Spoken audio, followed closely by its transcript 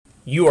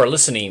You are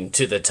listening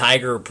to the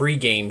Tiger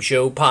Pregame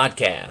Show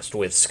podcast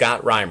with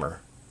Scott Reimer.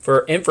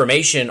 For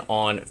information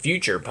on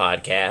future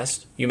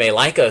podcasts, you may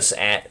like us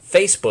at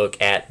Facebook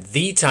at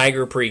The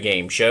Tiger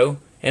Pregame Show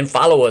and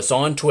follow us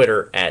on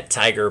Twitter at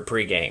Tiger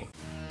Pregame.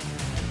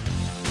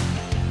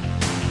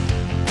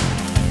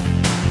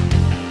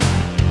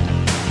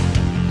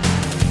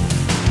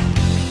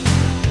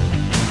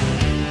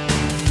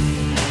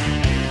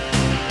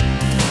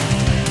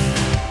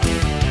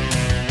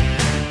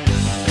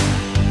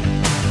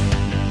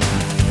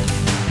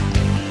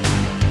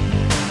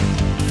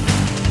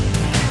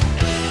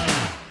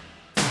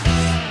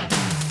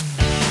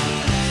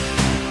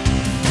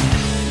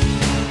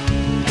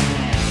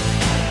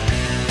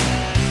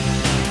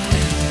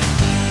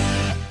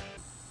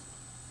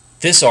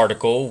 This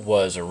article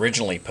was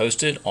originally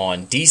posted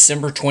on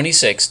December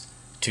 26,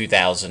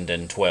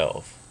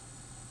 2012.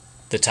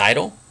 The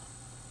title,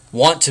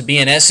 Want to be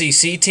an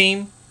SEC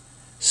team?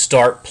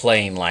 Start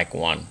playing like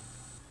one.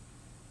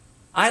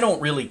 I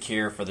don't really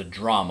care for the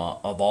drama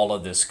of all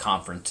of this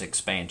conference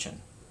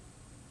expansion.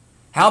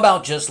 How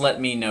about just let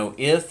me know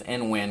if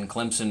and when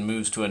Clemson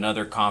moves to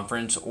another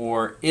conference,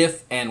 or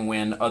if and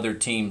when other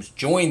teams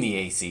join the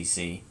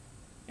ACC,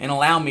 and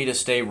allow me to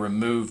stay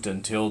removed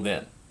until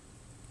then.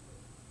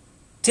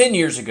 10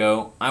 years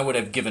ago, I would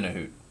have given a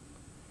hoot.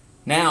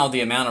 Now, the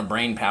amount of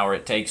brain power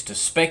it takes to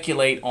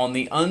speculate on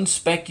the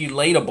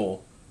unspeculatable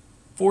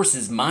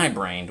forces my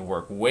brain to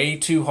work way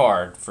too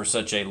hard for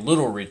such a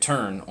little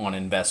return on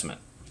investment.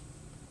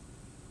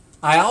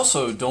 I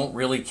also don't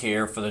really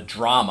care for the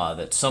drama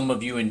that some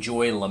of you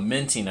enjoy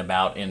lamenting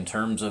about in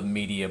terms of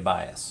media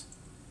bias.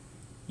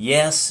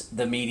 Yes,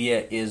 the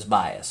media is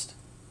biased.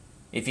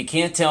 If you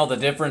can't tell the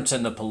difference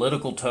in the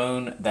political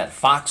tone that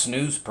Fox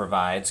News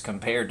provides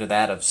compared to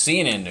that of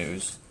CNN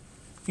News,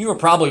 you are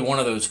probably one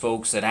of those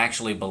folks that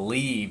actually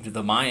believed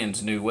the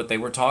Mayans knew what they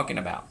were talking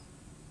about.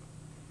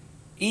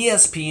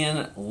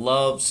 ESPN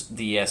loves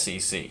the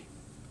SEC.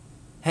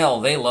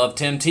 Hell, they love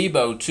Tim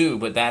Tebow too,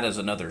 but that is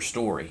another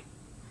story.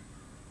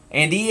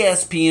 And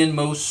ESPN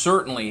most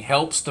certainly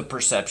helps the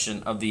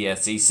perception of the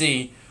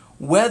SEC,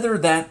 whether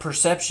that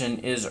perception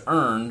is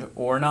earned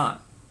or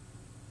not.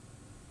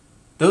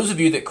 Those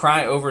of you that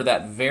cry over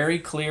that very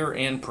clear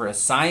and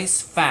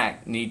precise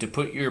fact need to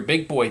put your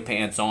big boy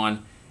pants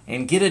on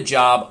and get a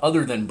job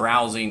other than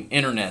browsing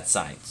internet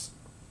sites.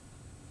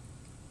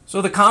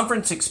 So the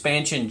conference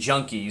expansion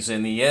junkies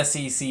and the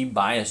SEC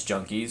bias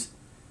junkies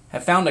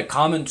have found a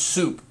common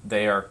soup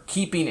they are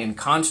keeping in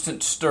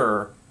constant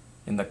stir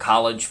in the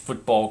college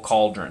football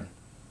cauldron.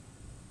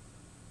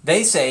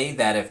 They say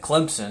that if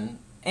Clemson,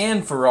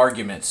 and for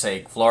argument's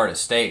sake Florida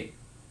State,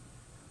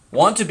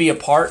 want to be a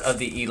part of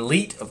the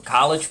elite of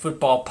college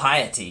football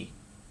piety,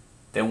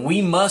 then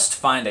we must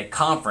find a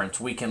conference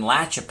we can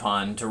latch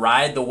upon to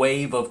ride the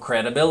wave of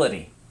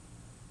credibility.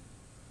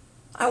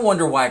 I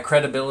wonder why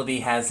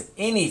credibility has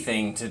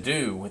anything to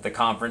do with the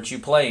conference you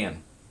play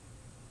in.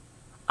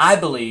 I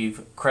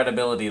believe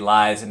credibility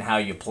lies in how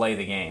you play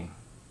the game.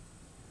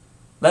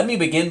 Let me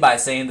begin by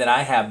saying that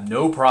I have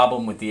no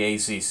problem with the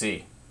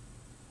ACC.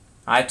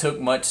 I took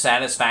much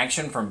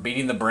satisfaction from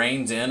beating the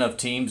brains in of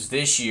teams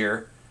this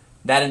year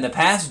that in the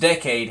past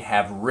decade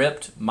have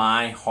ripped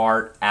my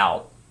heart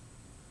out.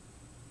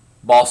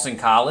 Boston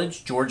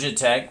College, Georgia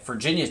Tech,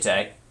 Virginia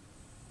Tech,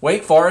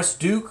 Wake Forest,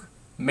 Duke,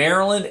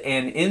 Maryland,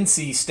 and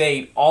NC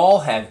State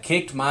all have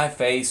kicked my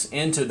face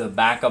into the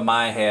back of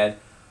my head,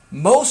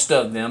 most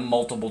of them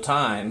multiple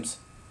times,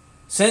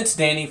 since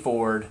Danny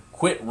Ford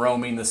quit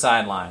roaming the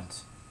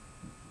sidelines.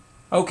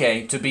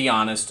 Okay, to be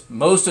honest,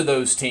 most of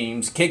those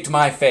teams kicked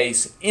my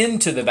face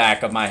into the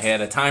back of my head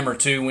a time or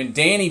two when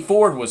Danny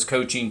Ford was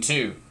coaching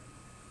too.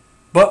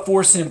 But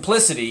for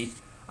simplicity,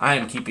 I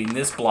am keeping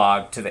this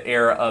blog to the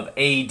era of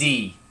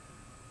AD,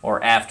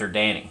 or after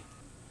Danny.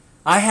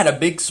 I had a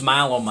big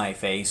smile on my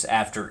face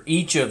after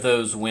each of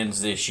those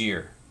wins this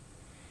year.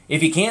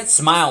 If you can't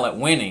smile at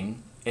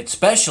winning,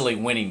 especially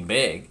winning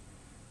big,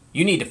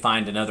 you need to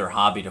find another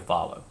hobby to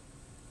follow.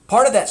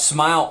 Part of that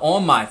smile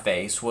on my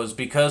face was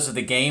because of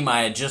the game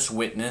I had just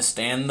witnessed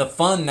and the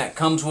fun that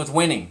comes with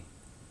winning.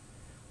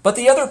 But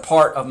the other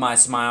part of my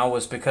smile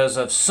was because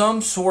of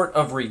some sort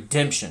of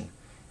redemption,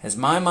 as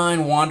my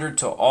mind wandered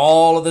to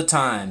all of the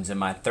times in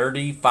my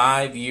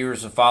 35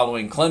 years of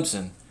following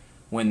Clemson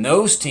when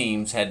those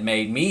teams had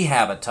made me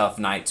have a tough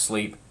night's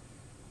sleep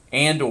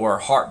and or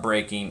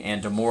heartbreaking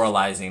and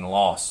demoralizing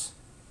loss.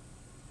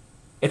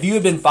 If you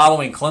have been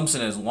following Clemson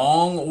as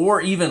long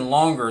or even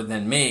longer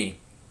than me,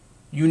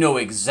 you know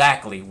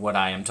exactly what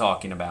I am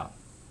talking about.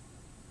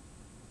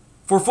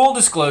 For full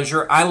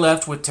disclosure, I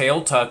left with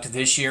tail tucked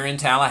this year in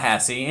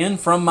Tallahassee and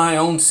from my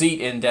own seat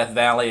in Death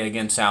Valley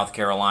against South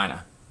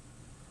Carolina.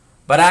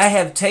 But I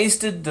have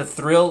tasted the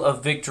thrill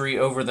of victory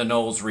over the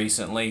Noles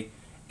recently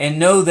and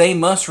know they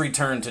must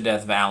return to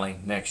Death Valley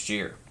next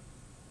year.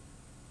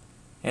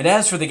 And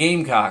as for the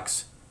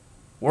Gamecocks,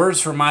 words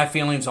for my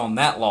feelings on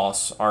that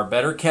loss are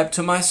better kept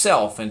to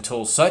myself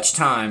until such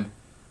time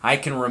I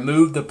can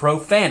remove the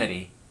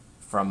profanity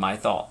from my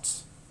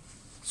thoughts.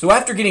 So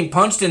after getting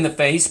punched in the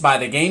face by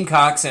the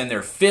Gamecocks and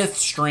their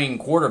fifth-string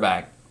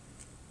quarterback,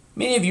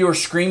 many of you are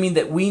screaming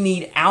that we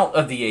need out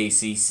of the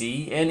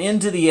ACC and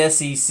into the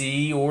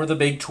SEC or the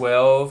Big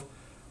 12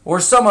 or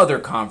some other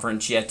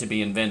conference yet to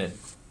be invented.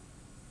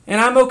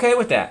 And I'm okay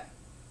with that.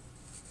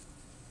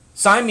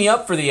 Sign me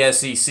up for the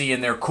SEC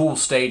and their cool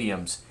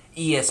stadiums,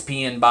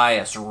 ESPN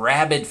bias,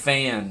 rabid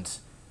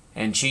fans,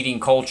 and cheating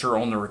culture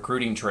on the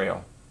recruiting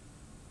trail.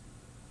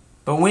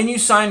 But when you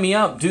sign me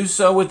up, do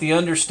so with the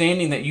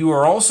understanding that you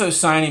are also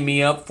signing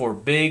me up for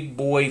big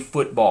boy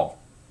football.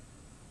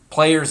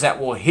 Players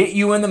that will hit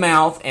you in the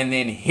mouth and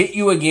then hit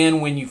you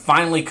again when you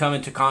finally come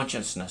into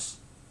consciousness.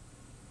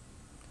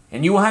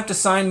 And you will have to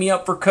sign me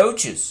up for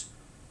coaches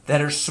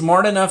that are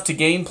smart enough to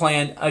game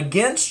plan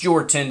against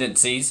your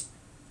tendencies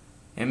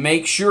and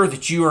make sure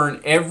that you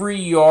earn every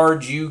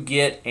yard you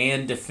get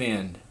and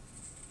defend.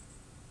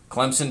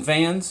 Clemson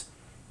fans,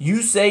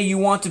 you say you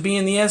want to be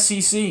in the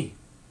SEC.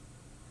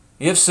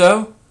 If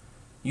so,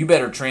 you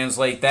better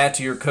translate that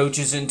to your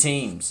coaches and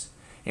teams.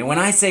 And when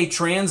I say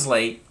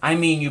translate, I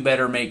mean you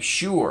better make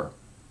sure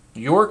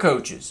your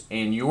coaches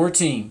and your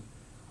team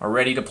are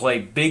ready to play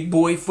big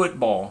boy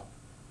football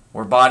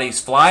where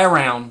bodies fly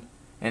around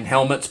and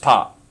helmets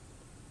pop.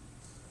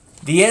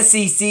 The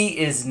SEC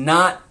is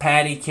not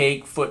patty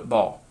cake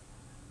football.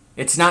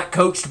 It's not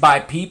coached by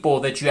people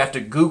that you have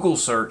to Google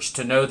search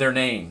to know their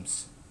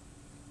names.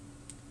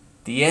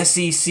 The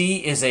SEC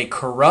is a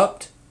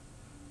corrupt,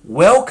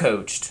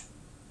 well-coached,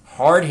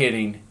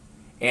 hard-hitting,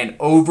 and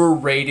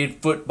overrated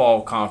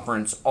football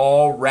conference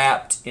all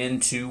wrapped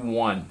into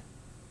one.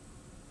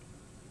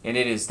 And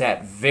it is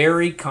that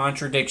very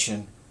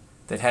contradiction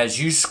that has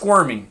you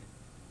squirming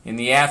in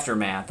the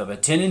aftermath of a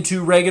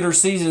 10-2 regular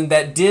season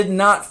that did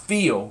not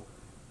feel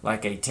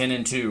like a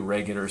 10-2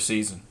 regular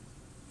season.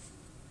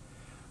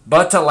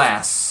 But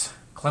alas,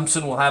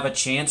 Clemson will have a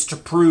chance to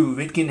prove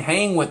it can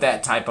hang with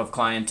that type of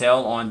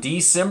clientele on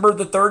December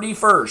the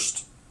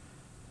 31st,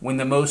 when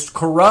the most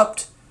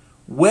corrupt,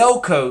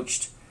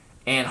 well-coached,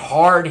 and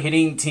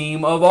hard-hitting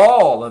team of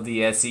all of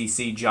the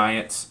SEC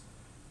giants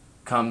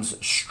comes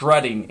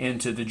strutting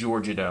into the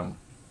Georgia Dome.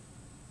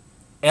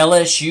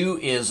 LSU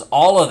is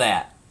all of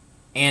that,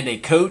 and a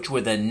coach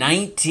with a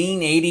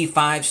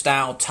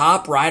 1985-style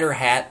top rider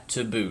hat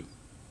to boot.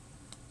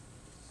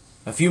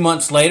 A few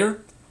months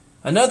later,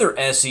 another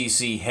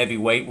SEC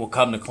heavyweight will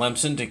come to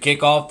Clemson to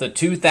kick off the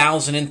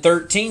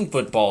 2013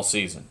 football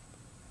season.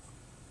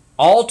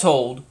 All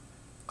told,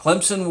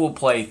 Clemson will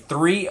play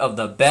three of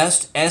the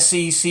best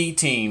SEC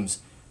teams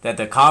that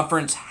the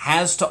conference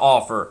has to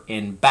offer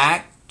in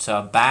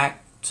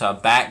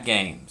back-to-back-to-back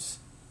games.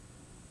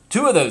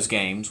 Two of those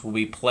games will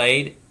be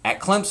played at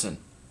Clemson,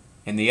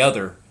 and the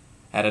other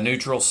at a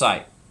neutral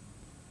site.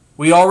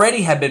 We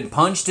already had been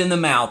punched in the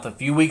mouth a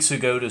few weeks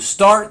ago to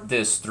start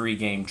this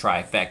three-game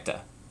trifecta.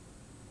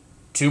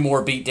 Two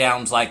more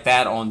beatdowns like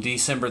that on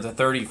December the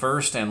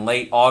 31st and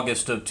late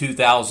August of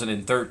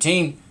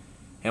 2013,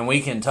 and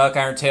we can tuck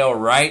our tail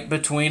right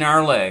between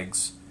our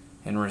legs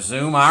and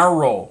resume our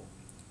role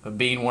of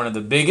being one of the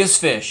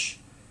biggest fish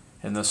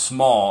in the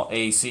small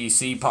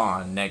ACC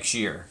pond next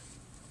year.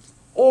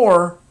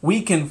 Or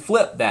we can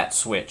flip that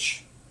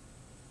switch,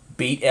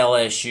 beat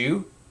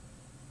LSU,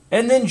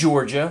 and then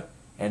Georgia,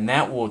 and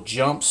that will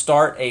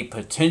jumpstart a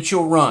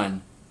potential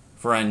run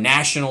for a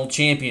national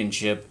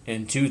championship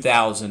in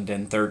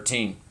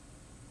 2013.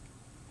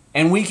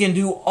 And we can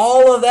do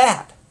all of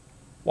that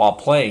while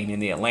playing in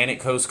the Atlantic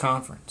Coast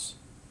Conference.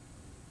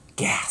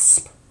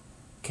 Gasp!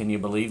 Can you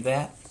believe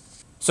that?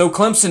 So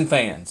Clemson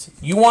fans,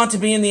 you want to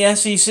be in the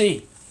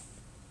SEC.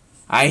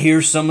 I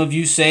hear some of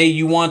you say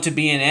you want to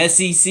be an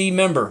SEC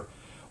member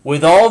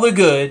with all the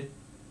good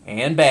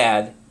and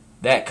bad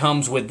that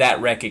comes with that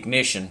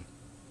recognition.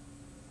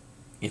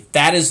 If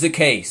that is the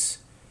case,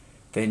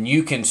 then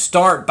you can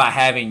start by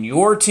having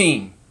your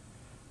team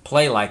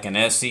play like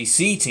an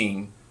SEC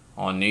team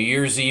on New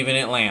Year's Eve in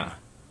Atlanta.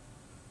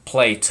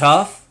 Play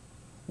tough,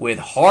 with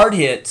hard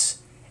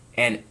hits,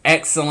 and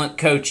excellent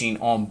coaching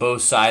on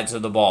both sides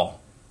of the ball.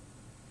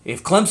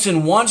 If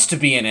Clemson wants to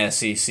be an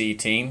SEC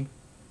team,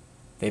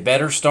 they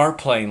better start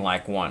playing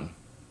like one.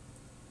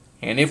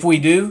 And if we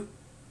do,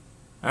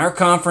 our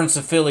conference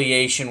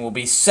affiliation will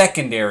be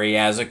secondary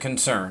as a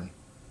concern,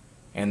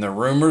 and the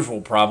rumors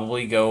will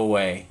probably go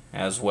away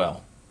as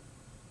well.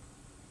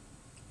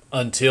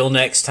 Until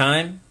next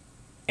time,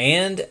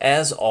 and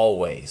as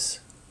always,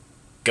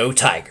 go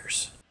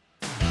Tigers!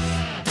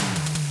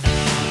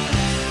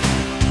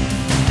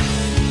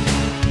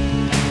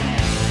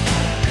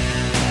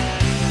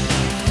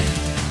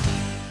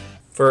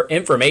 For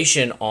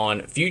information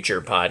on future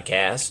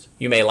podcasts,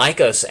 you may like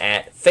us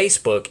at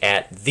Facebook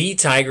at The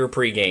Tiger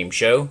Pregame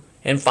Show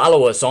and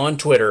follow us on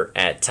Twitter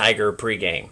at Tiger Pregame.